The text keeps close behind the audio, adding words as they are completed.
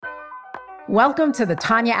Welcome to the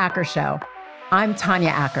Tanya Acker Show. I'm Tanya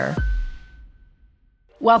Acker.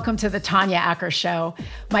 Welcome to the Tanya Acker Show.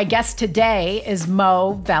 My guest today is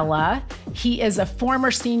Mo Vela. He is a former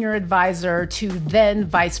senior advisor to then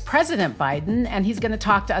Vice President Biden, and he's going to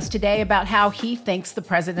talk to us today about how he thinks the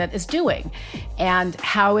president is doing and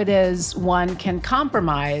how it is one can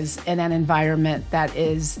compromise in an environment that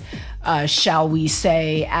is, shall we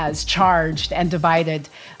say, as charged and divided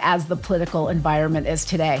as the political environment is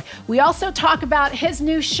today. We also talk about his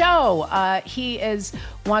new show. He is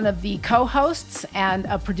one of the co-hosts and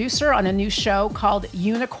a producer on a new show called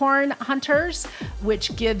Unicorn Hunters,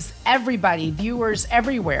 which gives everybody, viewers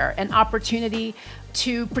everywhere, an opportunity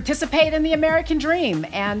to participate in the American dream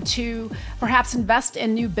and to perhaps invest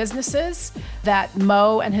in new businesses that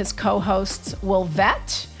Mo and his co-hosts will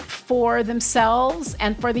vet for themselves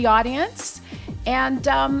and for the audience. And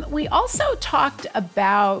we also talked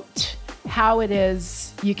about how it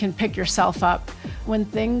is you can pick yourself up when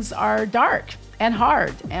things are dark and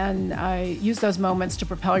hard, and use those moments to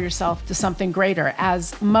propel yourself to something greater,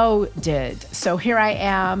 as Mo did. So here I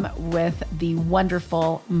am with the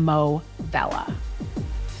wonderful Mo Vela.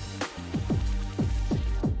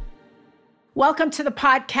 Welcome to the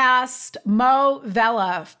podcast, Mo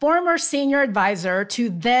Vela, former senior advisor to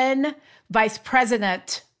then Vice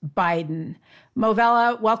President Biden. Mo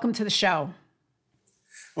Vela, welcome to the show.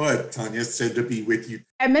 Well, Tanya, it's good to be with you.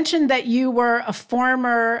 I mentioned that you were a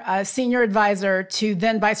former senior advisor to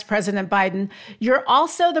then Vice President Biden. You're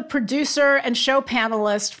also the producer and show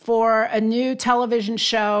panelist for a new television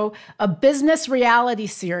show, a business reality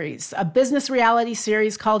series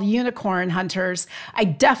called Unicorn Hunters. I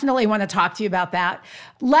definitely want to talk to you about that.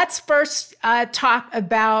 Let's first talk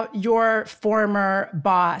about your former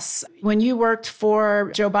boss. When you worked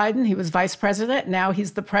for Joe Biden, he was vice president. Now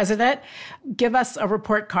he's the president. Give us a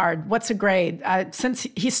report card. What's a grade? Since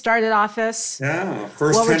he started office,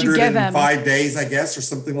 first 105 days, I guess, or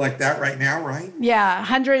something like that right now, right? Yeah,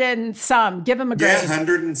 100 and some. Give him a grade. Yeah,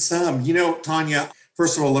 100 and some. You know, Tanya,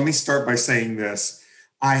 first of all, let me start by saying this.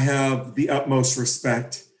 I have the utmost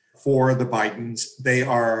respect for the Bidens. They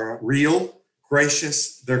are real,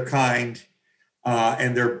 gracious, they're kind,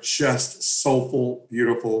 and they're just soulful,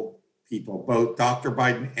 beautiful people, both Dr.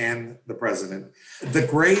 Biden and the president. The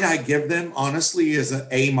grade I give them, honestly, is an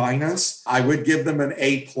A-. I would give them an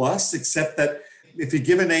A+, except that if you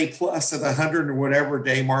give an A+ at 100 or whatever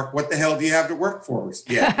day mark, what the hell do you have to work for?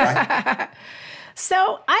 Yeah, right?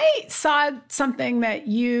 So I saw something that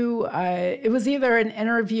you, it was either an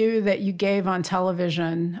interview that you gave on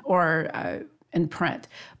television or in print.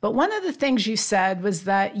 But one of the things you said was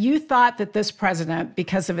that you thought that this president,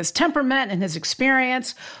 because of his temperament and his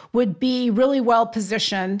experience, would be really well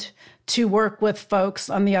positioned to work with folks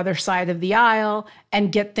on the other side of the aisle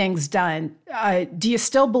and get things done. Do you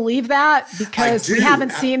still believe that? Because we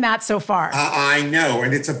haven't seen that so far. I know,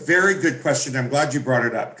 and it's a very good question. I'm glad you brought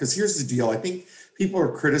it up, because here's the deal. I think people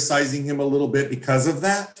are criticizing him a little bit because of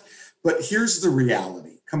that, but here's the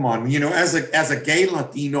reality. Come on, you know, as a gay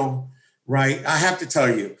Latino, right? I have to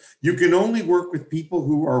tell you, you can only work with people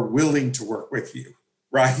who are willing to work with you,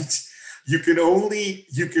 right? You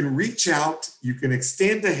can reach out, you can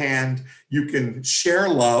extend a hand, you can share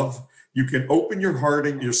love, you can open your heart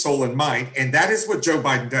and your soul and mind. And that is what Joe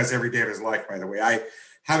Biden does every day of his life, by the way.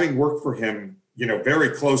 Having worked for him, you know,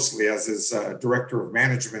 very closely as his director of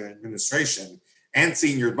management and administration and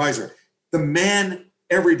senior advisor, the man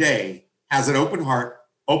every day has an open heart,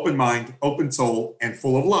 open mind, open soul, and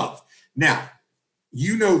full of love. Now,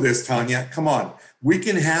 you know this, Tanya. Come on. We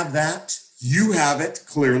can have that. You have it,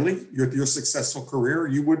 clearly. Your successful career.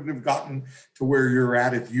 You wouldn't have gotten to where you're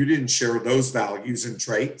at if you didn't share those values and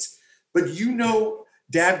traits. But you know,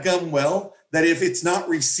 dadgum well, that if it's not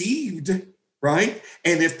received, right?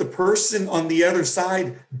 And if the person on the other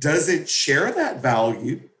side doesn't share that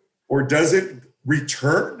value or doesn't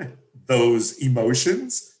return those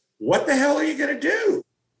emotions, what the hell are you going to do?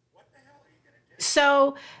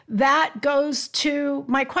 So that goes to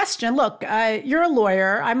my question. Look, you're a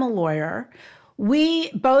lawyer. I'm a lawyer. We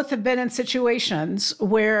both have been in situations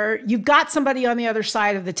where you've got somebody on the other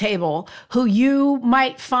side of the table who you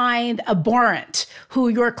might find abhorrent, who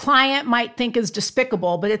your client might think is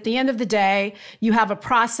despicable. But at the end of the day, you have a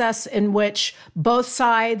process in which both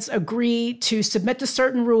sides agree to submit to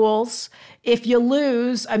certain rules. if you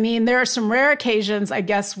lose, I mean, there are some rare occasions, I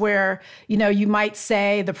guess, where, you might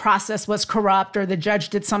say the process was corrupt or the judge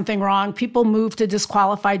did something wrong. People move to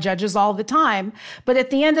disqualify judges all the time. But at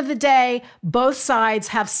the end of the day, both sides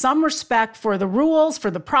have some respect for the rules, for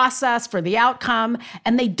the process, for the outcome,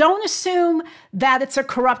 and they don't assume that it's a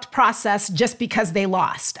corrupt process just because they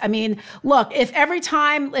lost. I mean, look, if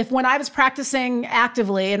when I was practicing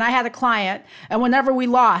actively and I had a client, and whenever we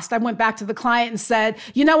lost, I went back to the client and said,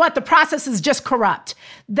 you know what, the process is just corrupt.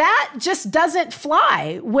 That just doesn't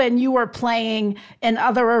fly when you are playing in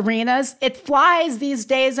other arenas. It flies these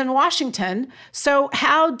days in Washington. So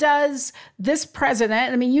how does this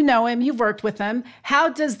president, I mean, you know him, you've worked with him, how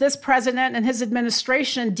does this president and his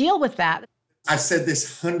administration deal with that? I've said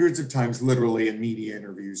this hundreds of times, literally in media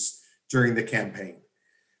interviews during the campaign.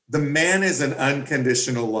 The man is an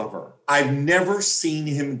unconditional lover. I've never seen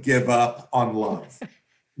him give up on love.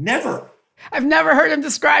 Never. I've never heard him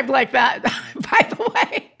described like that, by the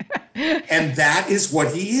way. And that is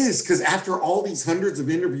what he is. Because after all these hundreds of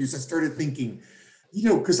interviews, I started thinking,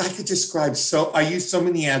 because I could I use so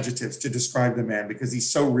many adjectives to describe the man because he's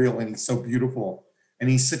so real and he's so beautiful and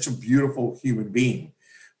he's such a beautiful human being.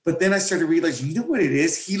 But then I started realizing, you know what it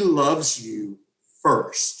is? He loves you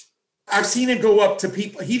first. I've seen him go up to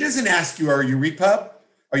people. He doesn't ask you, are you Repub?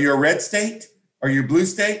 Are you a red state? Are you blue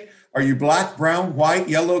state? Are you black, brown, white,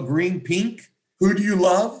 yellow, green, pink? Who do you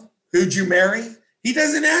love? Who'd you marry? He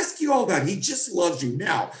doesn't ask you all that. He just loves you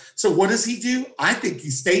now. So what does he do? I think he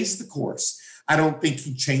stays the course. I don't think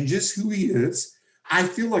he changes who he is. I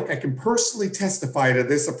feel like I can personally testify to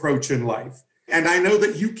this approach in life. And I know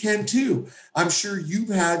that you can too. I'm sure you've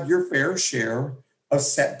had your fair share of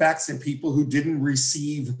setbacks and people who didn't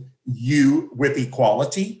receive you with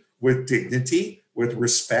equality, with dignity, with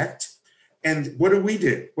respect. And what do we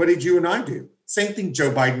do? What did you and I do? Same thing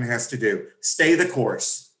Joe Biden has to do. Stay the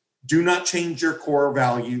course. Do not change your core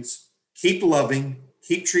values. Keep loving,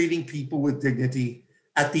 keep treating people with dignity.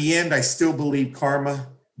 At the end, I still believe karma,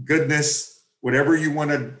 goodness, whatever you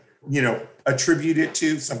want to, attribute it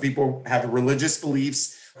to. Some people have religious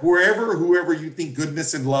beliefs. Whoever you think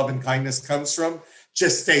goodness and love and kindness comes from,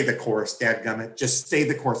 just stay the course, dadgummit. Just stay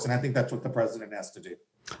the course. And I think that's what the president has to do.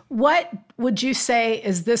 What would you say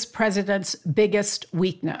is this president's biggest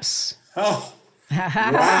weakness? Oh,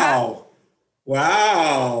 wow.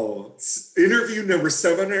 Wow. Interview number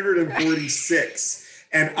 746.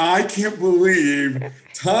 And I can't believe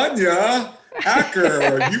Tanya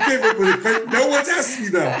Acker, you came up with a question. No one's asked you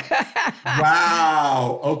that.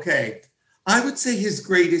 Wow. Okay. I would say his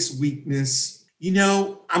greatest weakness,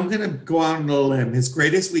 I'm going to go out on a limb. His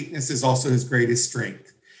greatest weakness is also his greatest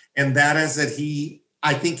strength. And that is that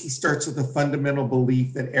I think he starts with a fundamental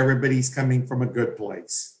belief that everybody's coming from a good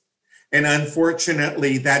place. And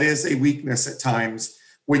unfortunately, that is a weakness at times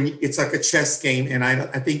when it's like a chess game. And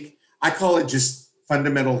I think I call it just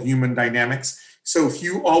fundamental human dynamics. So if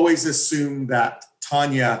you always assume that,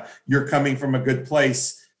 Tanya, you're coming from a good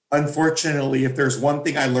place, unfortunately, if there's one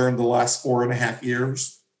thing I learned the last 4.5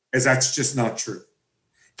 years, is that's just not true.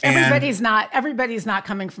 Everybody's not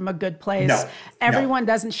coming from a good place. No, Everyone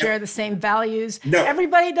doesn't share the same values. No.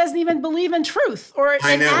 Everybody doesn't even believe in truth or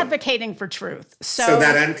in advocating for truth. So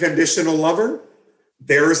that unconditional lover,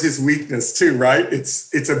 there's his weakness too, right?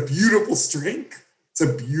 It's a beautiful strength. It's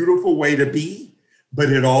a beautiful way to be. But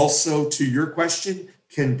it also, to your question,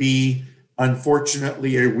 can be,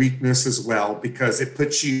 unfortunately, a weakness as well, because it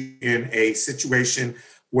puts you in a situation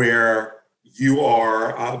where you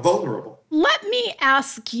are vulnerable. Let me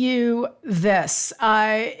ask you this.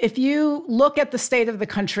 If you look at the state of the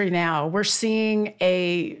country now, we're seeing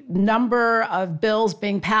a number of bills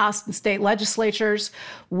being passed in state legislatures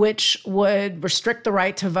which would restrict the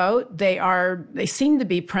right to vote. They seem to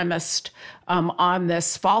be premised on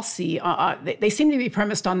this falsity. They seem to be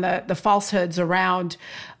premised on the falsehoods around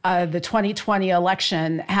the 2020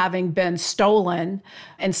 election having been stolen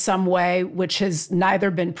in some way, which has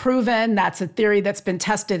neither been proven. That's a theory that's been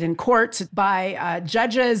tested in court by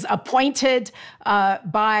judges appointed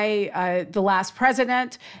by the last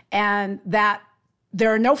president, and that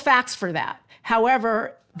there are no facts for that.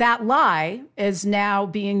 However, that lie is now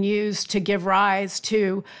being used to give rise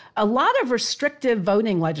to a lot of restrictive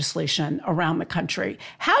voting legislation around the country.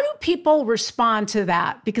 How do people respond to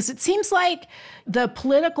that? Because it seems like the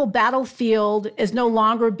political battlefield is no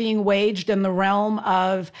longer being waged in the realm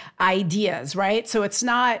of ideas, right? So it's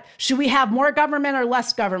not, should we have more government or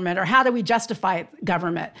less government, or how do we justify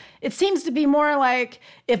government? It seems to be more like,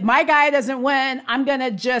 if my guy doesn't win, I'm going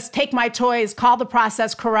to just take my toys, call the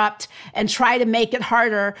process corrupt, and try to make it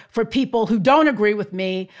harder for people who don't agree with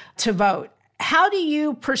me to vote. How do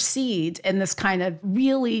you proceed in this kind of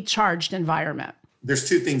really charged environment? There's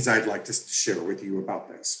two things I'd like to share with you about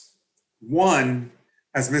this. One,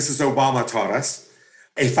 as Mrs. Obama taught us,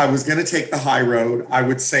 if I was going to take the high road, I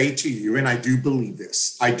would say to you, and I do believe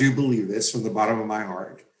this from the bottom of my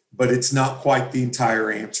heart, but it's not quite the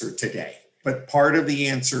entire answer today. But part of the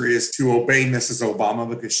answer is to obey Mrs. Obama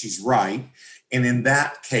because she's right. And in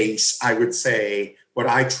that case, I would say what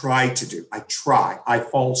I try to do, I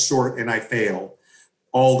fall short and I fail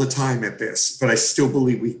all the time at this, but I still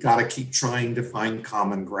believe we've got to keep trying to find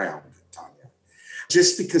common ground, Tanya.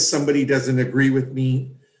 Just because somebody doesn't agree with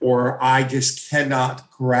me, or I just cannot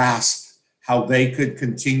grasp how they could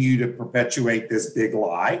continue to perpetuate this big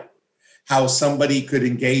lie, how somebody could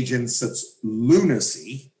engage in such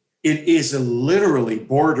lunacy. It is literally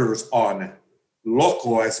borders on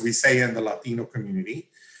loco, as we say in the Latino community,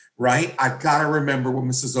 right? I've got to remember what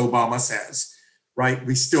Mrs. Obama says, right?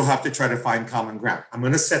 We still have to try to find common ground. I'm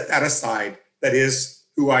going to set that aside. That is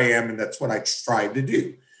who I am, and that's what I strive to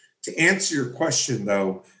do. To answer your question,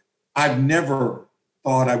 though, I've never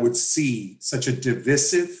thought I would see such a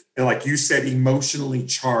divisive, like you said, emotionally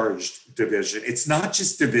charged division. It's not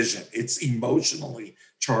just division, it's emotionally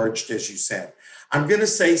charged, as you said. I'm going to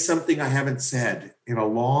say something I haven't said in a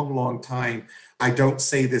long, long time. I don't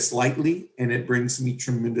say this lightly, and it brings me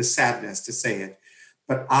tremendous sadness to say it.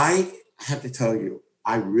 But I have to tell you,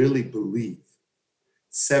 I really believe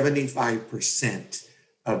 75%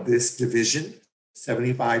 of this division,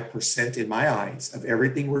 75% in my eyes of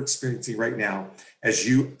everything we're experiencing right now, as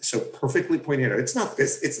you so perfectly pointed out, it's not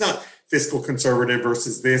fiscal conservative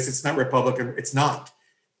versus this, it's not Republican, it's not.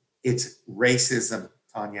 It's racism,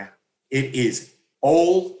 Tanya. It is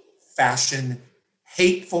old-fashioned,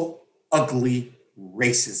 hateful, ugly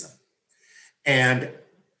racism. And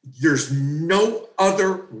there's no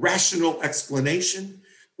other rational explanation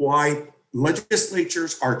why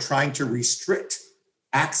legislatures are trying to restrict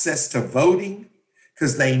access to voting,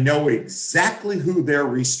 because they know exactly who they're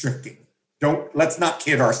restricting. Let's not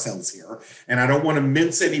kid ourselves here. And I don't want to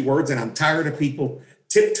mince any words, and I'm tired of people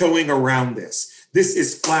tiptoeing around this. This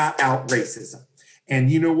is flat out racism. And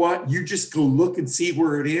you know what? You just go look and see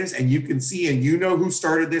where it is, and you can see, and you know who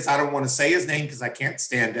started this. I don't want to say his name because I can't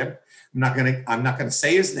stand him. I'm not gonna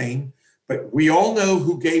say his name, but we all know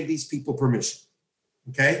who gave these people permission.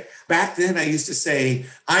 Okay? Back then I used to say,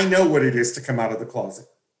 I know what it is to come out of the closet.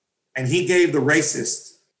 And he gave the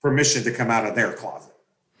racists permission to come out of their closet.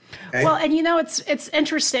 Okay? Well, and it's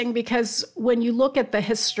interesting because when you look at the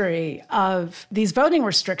history of these voting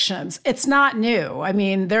restrictions, it's not new. I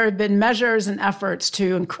mean, there have been measures and efforts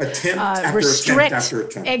to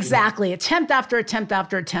restrict. Exactly. Attempt after attempt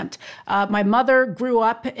after attempt. My mother grew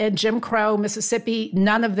up in Jim Crow, Mississippi.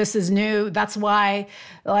 None of this is new. That's why,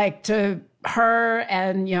 to her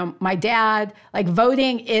and my dad,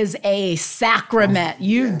 voting is a sacrament.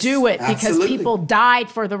 You do it because absolutely. People died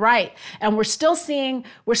for the right, and we're still seeing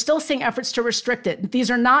efforts to restrict it. These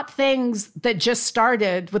are not things that just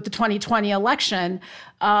started with the 2020 election,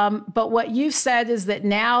 but what you've said is that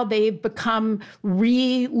now they've become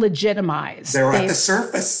re-legitimized. They're at the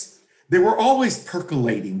surface. They were always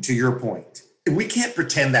percolating, to your point. We can't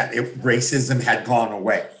pretend that racism had gone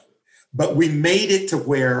away, but we made it to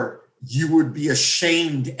where you would be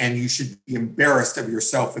ashamed and you should be embarrassed of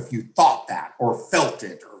yourself if you thought that or felt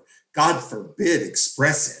it or, God forbid,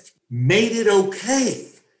 express it. Made it okay.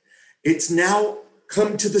 It's now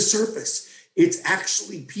come to the surface. It's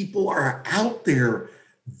actually people are out there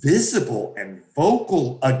visible and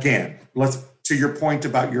vocal again. To your point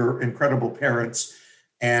about your incredible parents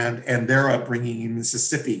and their upbringing in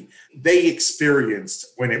Mississippi, they experienced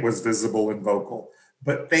when it was visible and vocal.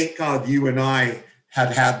 But thank God you and I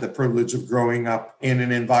had the privilege of growing up in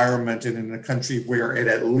an environment and in a country where it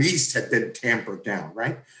at least had been tampered down,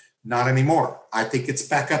 right? Not anymore. I think it's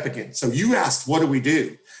back up again. So you asked, what do we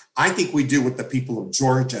do? I think we do what the people of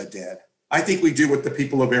Georgia did. I think we do what the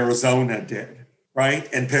people of Arizona did, right?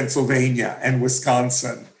 And Pennsylvania and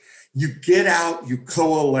Wisconsin. You get out, you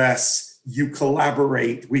coalesce, you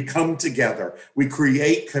collaborate, we come together, we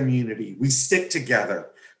create community, we stick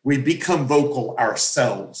together, we become vocal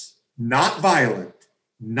ourselves, not violent,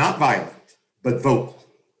 but vocal.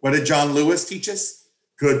 What did John Lewis teach us?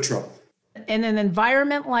 Good trouble. In an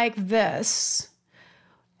environment like this,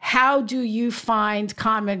 how do you find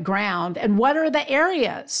common ground? And what are the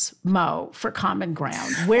areas, Mo, for common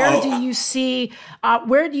ground? Where do you see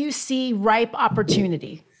ripe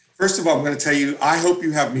opportunity? First of all, I'm going to tell you, I hope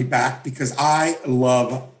you have me back because I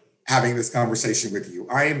love having this conversation with you.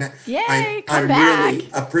 I'm really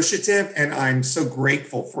appreciative, and I'm so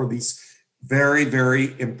grateful for these Very,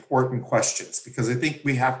 very important questions because I think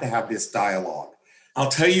we have to have this dialogue. I'll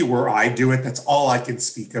tell you where I do it. That's all I can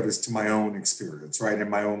speak of is to my own experience, right, in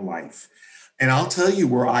my own life. And I'll tell you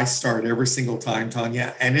where I start every single time,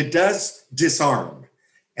 Tanya, and it does disarm.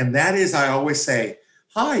 And that is, I always say,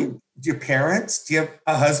 hi, do you have parents? Do you have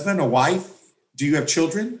a husband, a wife? Do you have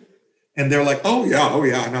children? And they're like, oh,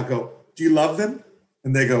 yeah. And I'll go, do you love them?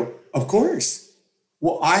 And they go, of course.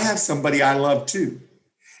 Well, I have somebody I love too.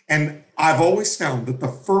 And I've always found that the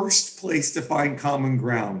first place to find common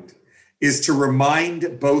ground is to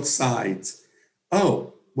remind both sides,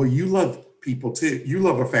 oh, well, you love people too. You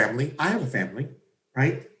love a family. I have a family,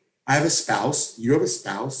 right? I have a spouse. You have a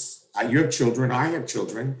spouse. You have children. I have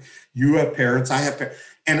children. You have parents. I have parents.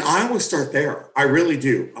 And I always start there. I really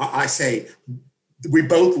do. I say, we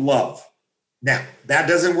both love. Now, that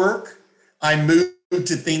doesn't work. I move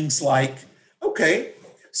to things like, okay,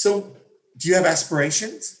 so do you have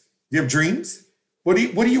aspirations? Do you have dreams? What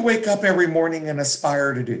do you wake up every morning and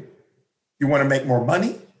aspire to do? You want to make more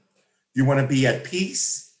money? You want to be at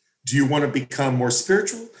peace? Do you want to become more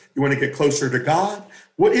spiritual? You want to get closer to God?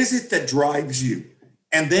 What is it that drives you?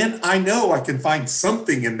 And then I know I can find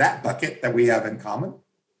something in that bucket that we have in common,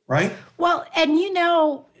 right? Well, and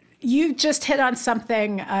you just hit on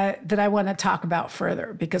something that I want to talk about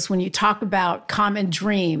further, because when you talk about common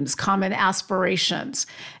dreams, common aspirations,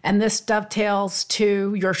 and this dovetails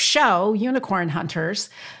to your show, Unicorn Hunters,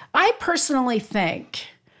 I personally think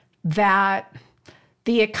that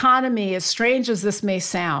the economy, as strange as this may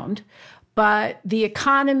sound, but the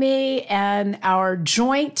economy and our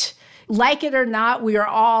joint, like it or not, we are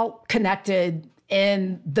all connected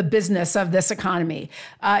in the business of this economy.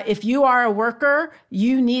 If you are a worker,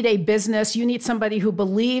 you need a business. You need somebody who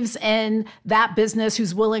believes in that business,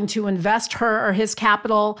 who's willing to invest her or his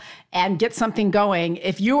capital and get something going.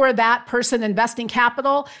 If you are that person investing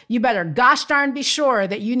capital, you better gosh darn be sure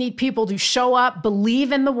that you need people to show up,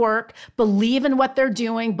 believe in the work, believe in what they're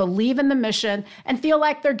doing, believe in the mission, and feel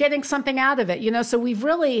like they're getting something out of it. So we've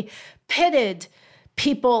really pitted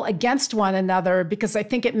people against one another because I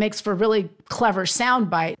think it makes for really clever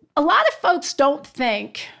soundbite. A lot of folks don't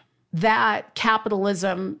think that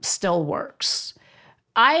capitalism still works.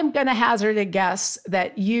 I am going to hazard a guess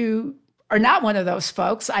that you are not one of those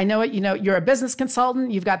folks. I know it. You're a business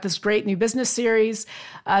consultant. You've got this great new business series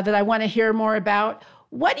that I want to hear more about.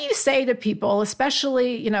 What do you say to people,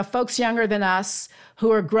 especially, folks younger than us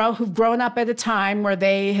who've grown up at a time where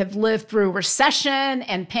they have lived through recession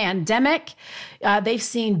and pandemic? They've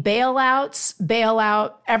seen bailouts bail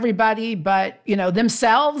out everybody but,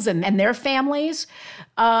 themselves and their families.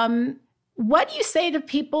 What do you say to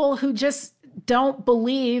people who just don't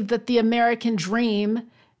believe that the American dream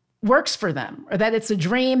works for them, or that it's a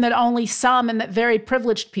dream that only some and that very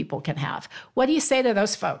privileged people can have? What do you say to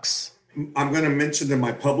those folks? I'm going to mention to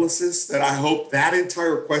my publicist that I hope that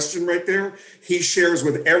entire question right there, he shares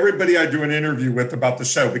with everybody I do an interview with about the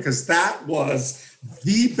show, because that was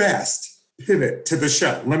the best pivot to the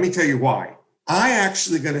show. Let me tell you why. I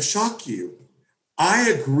actually going to shock you. I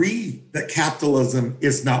agree that capitalism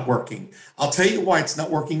is not working. I'll tell you why it's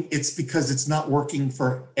not working. It's because it's not working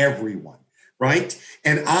for everyone, right?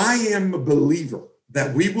 And I am a believer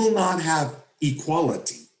that we will not have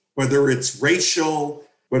equality, whether it's racial,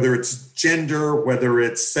 whether it's gender, whether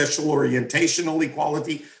it's sexual orientational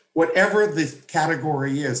equality, whatever the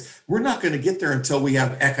category is, we're not going to get there until we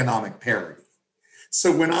have economic parity.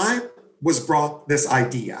 So when I was brought this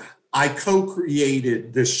idea, I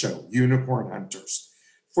co-created this show, Unicorn Hunters,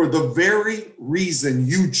 for the very reason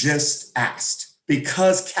you just asked,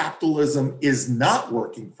 because capitalism is not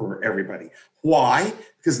working for everybody. Why?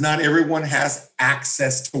 Because not everyone has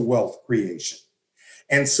access to wealth creation.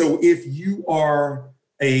 And so if you are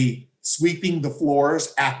sweeping the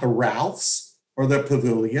floors at the Ralphs or the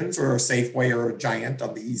Pavilions or a Safeway or a Giant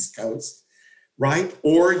on the East Coast, right?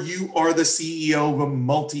 Or you are the CEO of a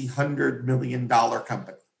multi-$100 million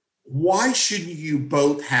company. Why shouldn't you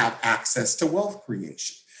both have access to wealth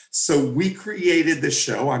creation? So we created the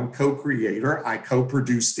show. I'm co-creator. I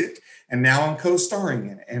co-produced it. And now I'm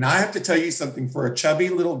co-starring in it. And I have to tell you something, for a chubby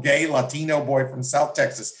little gay Latino boy from South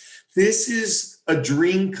Texas, this is a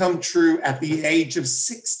dream come true at the age of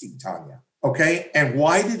 60, Tanya. Okay. And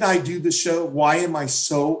why did I do the show? Why am I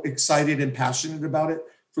so excited and passionate about it?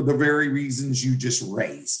 For the very reasons you just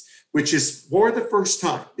raised, which is for the first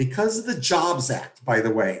time, because of the Jobs Act, by the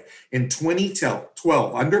way, in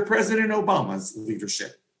 2012, under President Obama's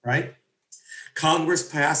leadership, right? Congress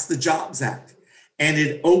passed the Jobs Act, and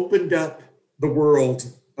it opened up the world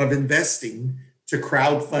of investing to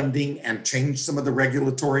crowdfunding and change some of the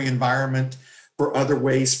regulatory environment for other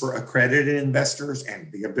ways for accredited investors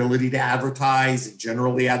and the ability to advertise and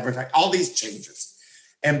generally advertise, all these changes.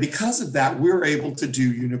 And because of that, we're able to do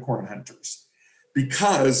Unicorn Hunters.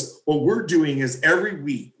 Because what we're doing is every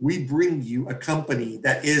week we bring you a company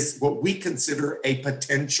that is what we consider a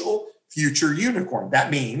potential future unicorn. That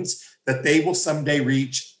means that they will someday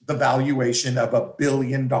reach the valuation of $1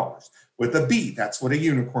 billion with a B. That's what a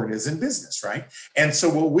unicorn is in business, right? And so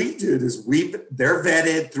what we did is they're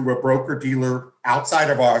vetted through a broker dealer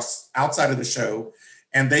outside of the show,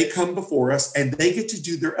 and they come before us and they get to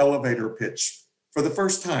do their elevator pitch for the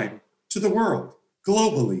first time to the world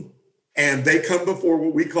globally. And they come before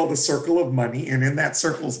what we call the circle of money. And in that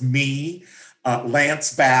circle is me,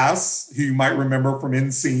 Lance Bass, who you might remember from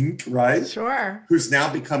NSYNC, right? Sure. Who's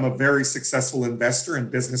now become a very successful investor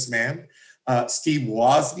and businessman. Steve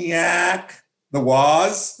Wozniak, the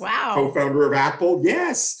Woz, wow, co-founder of Apple.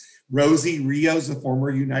 Yes. Rosie Rios, the former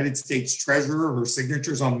United States treasurer. Her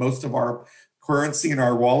signature's on most of our currency in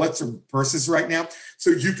our wallets or purses right now. So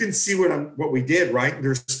you can see what we did, right?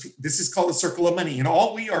 This is called a circle of money. And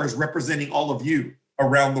all we are is representing all of you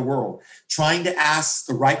around the world, trying to ask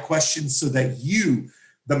the right questions so that you,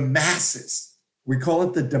 the masses, we call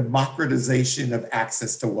it the democratization of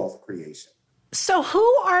access to wealth creation. So who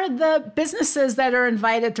are the businesses that are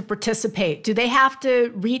invited to participate? Do they have to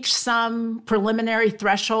reach some preliminary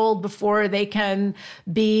threshold before they can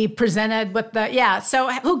be presented with so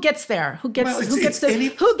who gets there? Who gets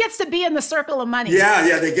to be in the circle of money?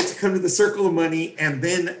 Yeah, they get to come to the circle of money, and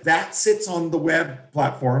then that sits on the web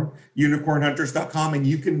platform, unicornhunters.com, and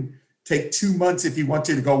you can take 2 months if you want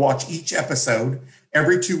to go watch each episode.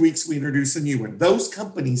 Every 2 weeks, we introduce a new one. Those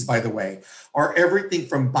companies, by the way, are everything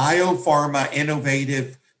from biopharma,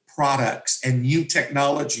 innovative products and new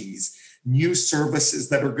technologies, new services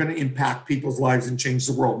that are going to impact people's lives and change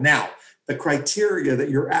the world. Now, the criteria that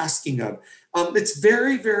you're asking of, it's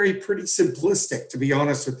very, very pretty simplistic, to be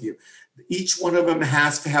honest with you. Each one of them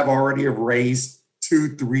has to have already raised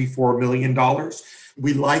 $2, $3, $4 million.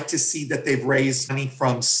 We like to see that they've raised money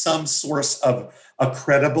from some source of a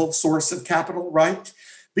credible source of capital, right?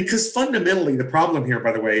 Because fundamentally, the problem here,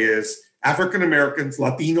 by the way, is African Americans,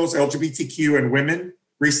 Latinos, LGBTQ, and women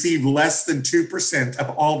receive less than 2% of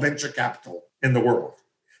all venture capital in the world.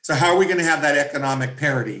 So how are we going to have that economic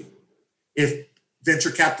parity if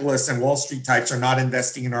venture capitalists and Wall Street types are not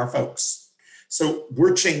investing in our folks? So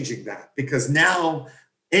we're changing that, because now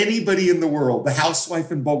anybody in the world, the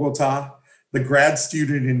housewife in Bogota, the grad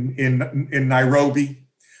student in Nairobi,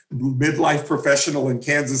 midlife professional in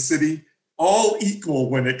Kansas City, all equal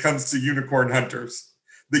when it comes to Unicorn Hunters.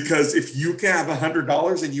 Because if you can have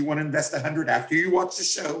 $100 and you want to invest $100 after you watch the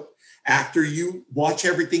show, after you watch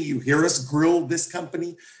everything, you hear us grill this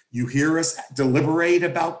company, you hear us deliberate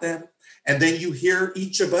about them, and then you hear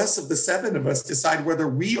each of us, of the 7 of us, decide whether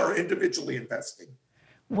we are individually investing.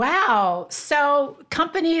 Wow. So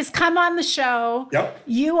companies come on the show. Yep.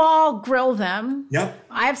 You all grill them. Yep.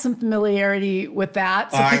 I have some familiarity with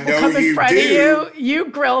that. So I people know come in you front do. of you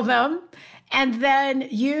grill them. And then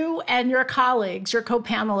you and your colleagues, your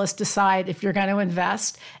co-panelists, decide if you're going to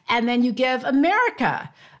invest. And then you give America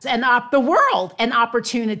and the world an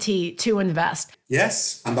opportunity to invest.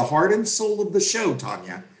 Yes. And the heart and soul of the show,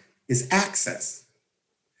 Tanya, is access.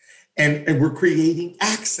 And we're creating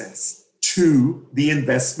access to the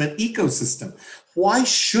investment ecosystem. Why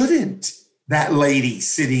shouldn't that lady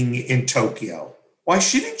sitting in Tokyo, why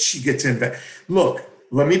shouldn't she get to invest? Look,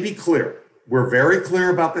 let me be clear. We're very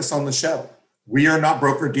clear about this on the show. We are not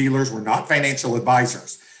broker dealers. We're not financial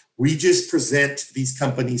advisors. We just present these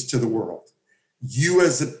companies to the world. You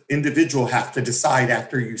as an individual have to decide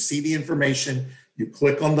after you see the information. You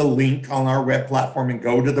click on the link on our web platform and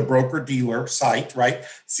go to the broker dealer site, right?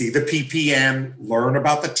 See the PPM, learn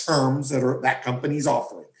about the terms that company's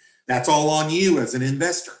offering. That's all on you as an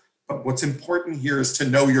investor. But what's important here is to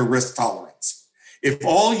know your risk tolerance. If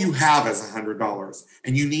all you have is $100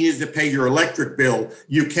 and you needed to pay your electric bill,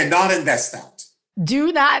 you cannot invest that.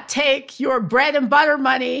 Do not take your bread and butter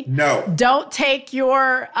money. No. Don't take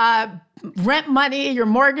your rent money, your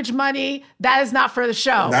mortgage money. That is not for the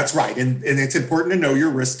show. That's right. And it's important to know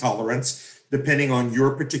your risk tolerance depending on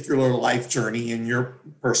your particular life journey and your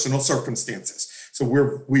personal circumstances. So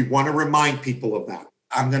we want to remind people of that.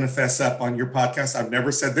 I'm going to fess up on your podcast. I've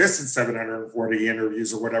never said this in 740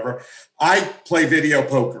 interviews or whatever. I play video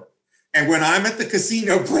poker. And when I'm at the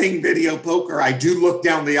casino playing video poker, I do look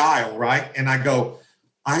down the aisle, right? And I go,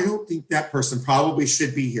 I don't think that person probably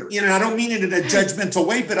should be here. I don't mean it in a judgmental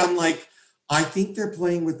way, but I'm like, I think they're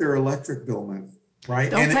playing with their electric bill money,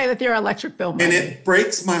 right? Don't play with your electric bill money. And it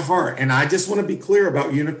breaks my heart. And I just want to be clear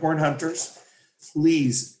about Unicorn Hunters.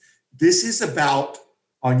 Please This is about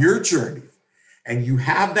on your journey, and you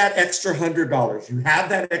have that extra $100, you have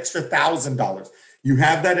that extra $1,000, you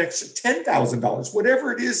have that extra $10,000,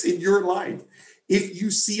 whatever it is in your life. If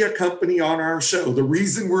you see a company on our show, the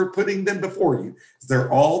reason we're putting them before you is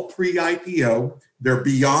they're all pre-IPO. They're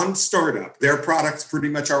beyond startup. Their product's pretty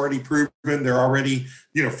much already proven. They're already,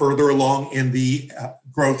 further along in the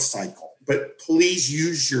growth cycle. But please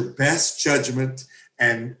use your best judgment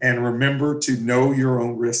and remember to know your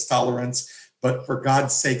own risk tolerance. But for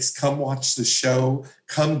God's sakes, come watch the show.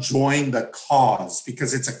 Come join the cause,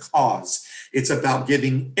 because it's a cause. It's about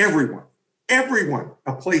giving everyone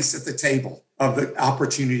a place at the table of the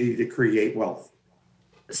opportunity to create wealth.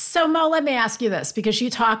 So Mo, let me ask you this, because you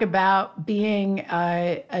talk about being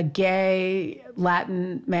a gay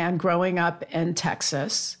Latin man growing up in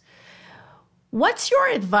Texas. What's your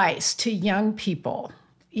advice to young people?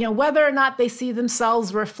 Whether or not they see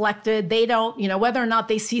themselves reflected, they don't, whether or not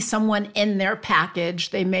they see someone in their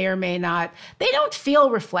package, they may or may not, they don't feel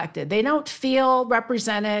reflected. They don't feel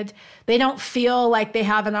represented. They don't feel like they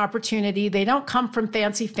have an opportunity. They don't come from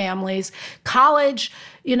fancy families. College,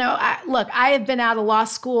 I have been out of law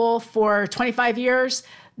school for 25 years.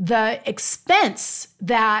 The expense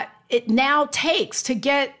that it now takes to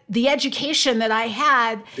get the education that I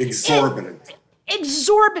had. Exorbitant.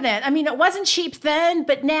 Exorbitant. I mean, it wasn't cheap then,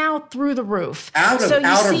 but now through the roof. Out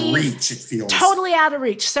of reach, it feels. Totally out of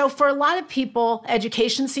reach. So for a lot of people,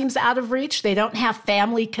 education seems out of reach. They don't have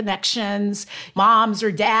family connections, moms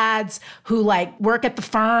or dads who work at the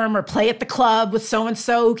firm or play at the club with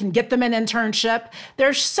so-and-so who can get them an internship.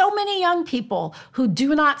 There's so many young people who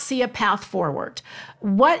do not see a path forward.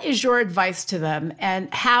 What is your advice to them, and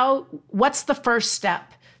what's the first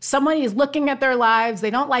step? Somebody is looking at their lives. They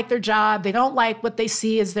don't like their job. They don't like what they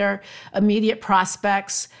see as their immediate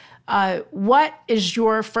prospects. What is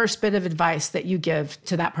your first bit of advice that you give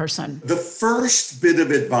to that person? The first bit of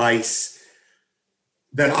advice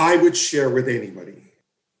that I would share with anybody,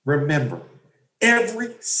 remember,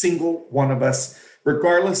 every single one of us,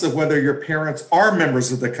 regardless of whether your parents are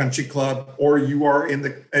members of the country club or you are in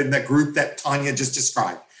the group that Tanya just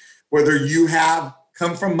described, whether you have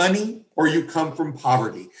come from money or you come from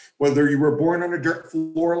poverty, whether you were born on a dirt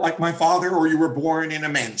floor like my father or you were born in a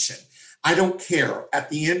mansion. I don't care. At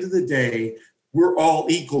the end of the day, we're all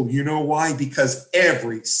equal. You know why? Because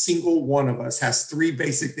every single one of us has three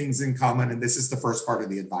basic things in common. And this is the first part of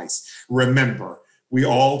the advice. Remember, we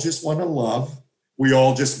all just want to love. We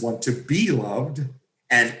all just want to be loved.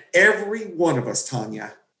 And every one of us,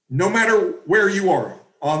 Tanya, no matter where you are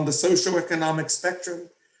on the socioeconomic spectrum,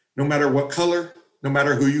 no matter what color, no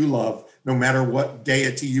matter who you love, no matter what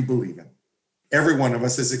deity you believe in, every one of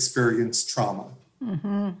us has experienced trauma.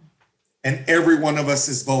 Mm-hmm. And every one of us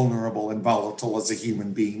is vulnerable and volatile as a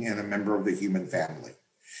human being and a member of the human family.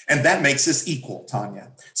 And that makes us equal,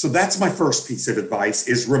 Tanya. So that's my first piece of advice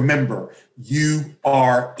is remember, you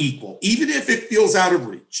are equal. Even if it feels out of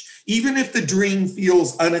reach, even if the dream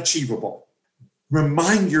feels unachievable,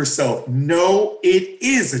 remind yourself, no, it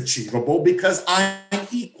is achievable because I'm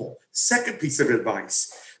equal. Second piece of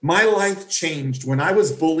advice, my life changed when I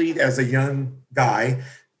was bullied as a young guy.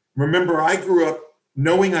 Remember, I grew up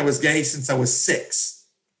knowing I was gay since I was 6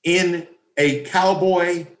 in a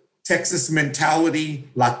cowboy Texas mentality,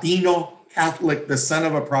 Latino, Catholic, the son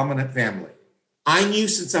of a prominent family. I knew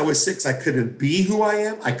since I was 6, I couldn't be who I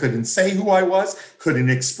am. I couldn't say who I was, couldn't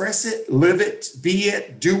express it, live it, be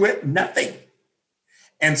it, do it, nothing.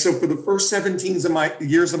 And so for the first 17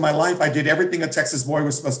 years of my life, I did everything a Texas boy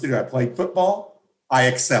was supposed to do. I played football, I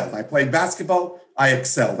excelled. I played basketball, I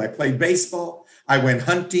excelled. I played baseball, I went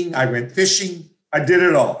hunting, I went fishing. I did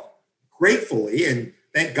it all. Gratefully, and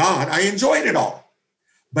thank God, I enjoyed it all.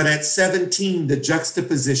 But at 17, the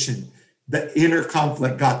juxtaposition, the inner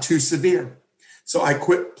conflict got too severe. So I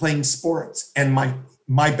quit playing sports. And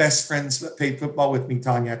my best friends that played football with me,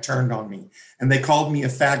 Tanya, turned on me. And they called me a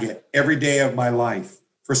faggot every day of my life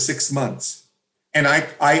for 6 months. And I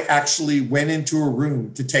actually went into a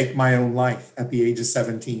room to take my own life at the age of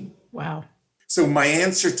 17. Wow. So my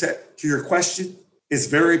answer to your question is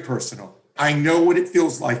very personal. I know what it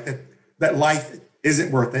feels like that life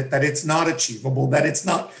isn't worth it, that it's not achievable, that it's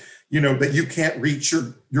not, that you can't reach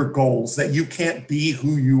your goals, that you can't be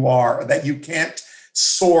who you are, that you can't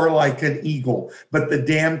soar like an eagle. But the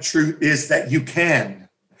damn truth is that you can.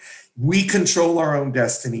 We control our own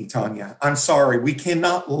destiny, Tanya. I'm sorry. We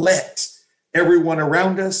cannot let everyone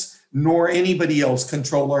around us nor anybody else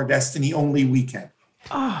control our destiny. Only we can.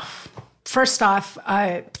 Oh. First off,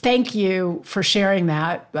 thank you for sharing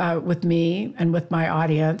that with me and with my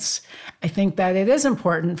audience. I think that it is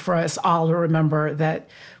important for us all to remember that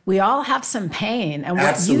we all have some pain. And what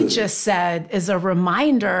Absolutely. you just said is a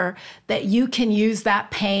reminder that you can use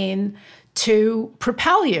that pain to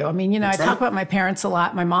propel you. I mean, I talk about my parents a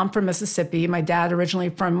lot. My mom from Mississippi, my dad originally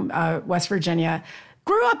from West Virginia.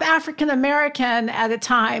 Grew up African-American at a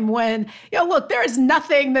time when, look, there is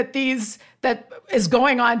nothing that is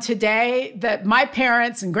going on today that my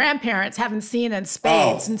parents and grandparents haven't seen in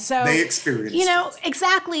spades. And so they experienced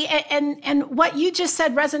exactly. And what you just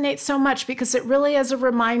said resonates so much because it really is a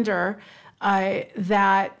reminder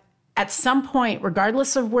that at some point,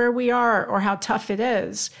 regardless of where we are or how tough it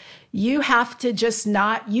is, you have to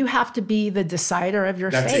you have to be the decider of your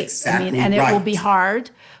fate. Exactly and right. It will be hard,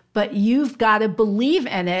 but you've got to believe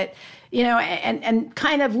in it, and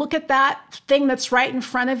kind of look at that thing that's right in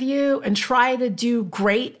front of you and try to do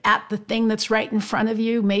great at the thing that's right in front of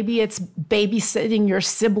you. Maybe it's babysitting your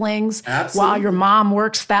siblings while your mom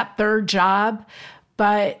works that third job.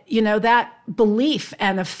 But, that belief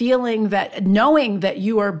and a feeling that knowing that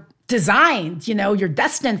you are designed, you're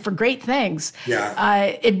destined for great things. Yeah.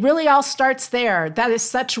 It really all starts there. That is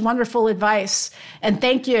such wonderful advice. And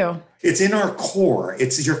thank you. It's in our core.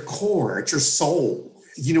 It's your core. It's your soul.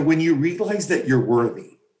 When you realize that you're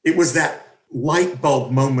worthy, it was that light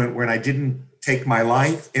bulb moment when I didn't take my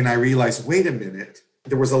life and I realized, wait a minute,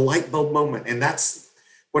 there was a light bulb moment. And that's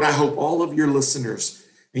what I hope all of your listeners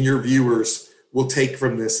and your viewers will take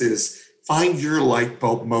from this is find your light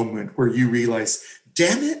bulb moment where you realize,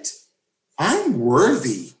 damn it, I'm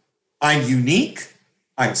worthy. I'm unique.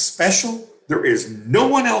 I'm special. There is no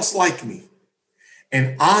one else like me.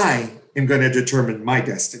 And I am going to determine my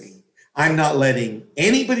destiny. I'm not letting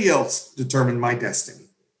anybody else determine my destiny.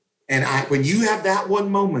 And when you have that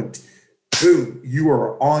one moment, boom, you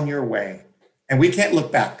are on your way. And we can't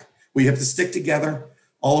look back. We have to stick together.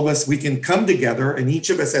 All of us, we can come together, and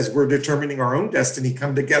each of us, as we're determining our own destiny,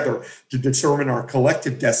 come together to determine our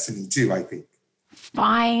collective destiny too, I think.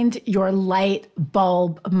 Find your light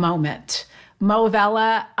bulb moment. Mo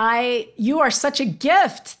Vella, you are such a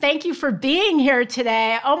gift. Thank you for being here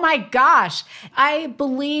today. Oh my gosh. I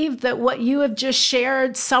believe that what you have just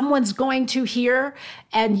shared, someone's going to hear,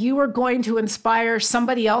 and you are going to inspire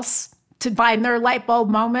somebody else to find their light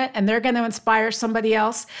bulb moment, and they're going to inspire somebody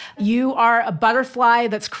else. You are a butterfly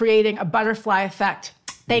that's creating a butterfly effect.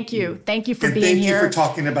 Thank you. Thank you for being here. Thank you for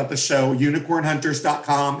talking about the show,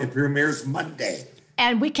 unicornhunters.com. It premieres Monday.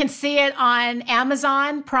 And we can see it on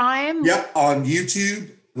Amazon Prime. Yep, on YouTube,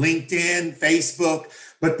 LinkedIn, Facebook.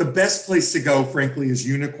 But the best place to go, frankly, is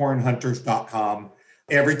unicornhunters.com.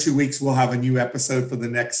 Every 2 weeks, we'll have a new episode for the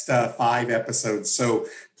next 5 episodes. So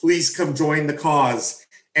please come join the cause.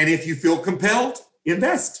 And if you feel compelled,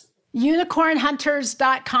 invest.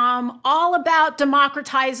 Unicornhunters.com, all about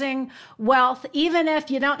democratizing wealth, even if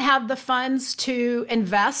you don't have the funds to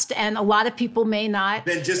invest, and a lot of people may not.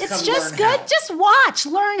 Then just it's come just learn good. how. Just watch,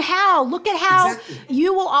 learn how. Look at how Exactly.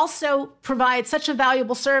 you will also provide such a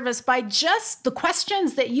valuable service by just the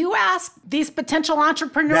questions that you ask these potential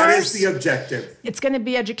entrepreneurs. That is the objective. It's going to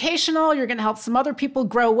be educational. You're going to help some other people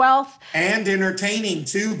grow wealth. And entertaining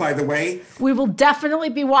too, by the way. We will definitely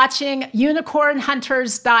be watching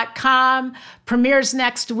unicornhunters.com. Premieres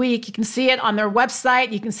next week. You can see it on their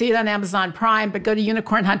website. You can see it on Amazon Prime, but go to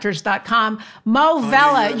unicornhunters.com. Mo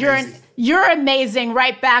Vella, you're amazing.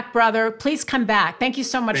 Right back, brother. Please come back. Thank you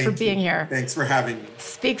so much for being here. Thanks for having me.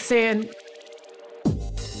 Speak soon.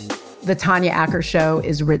 The Tanya Acker Show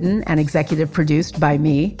is written and executive produced by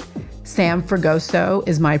me. Sam Fragoso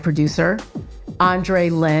is my producer.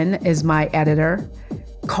 Andre Lynn is my editor.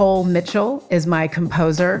 Cole Mitchell is my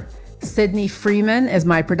composer. Sydney Freeman is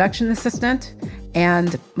my production assistant,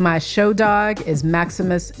 and my show dog is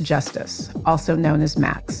Maximus Justice, also known as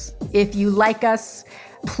Max. If you like us,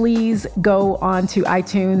 please go on to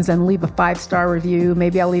iTunes and leave a 5-star review.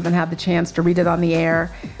 Maybe I'll even have the chance to read it on the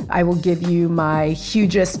air. I will give you my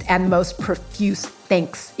hugest and most profuse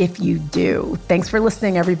thanks if you do. Thanks for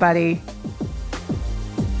listening, everybody.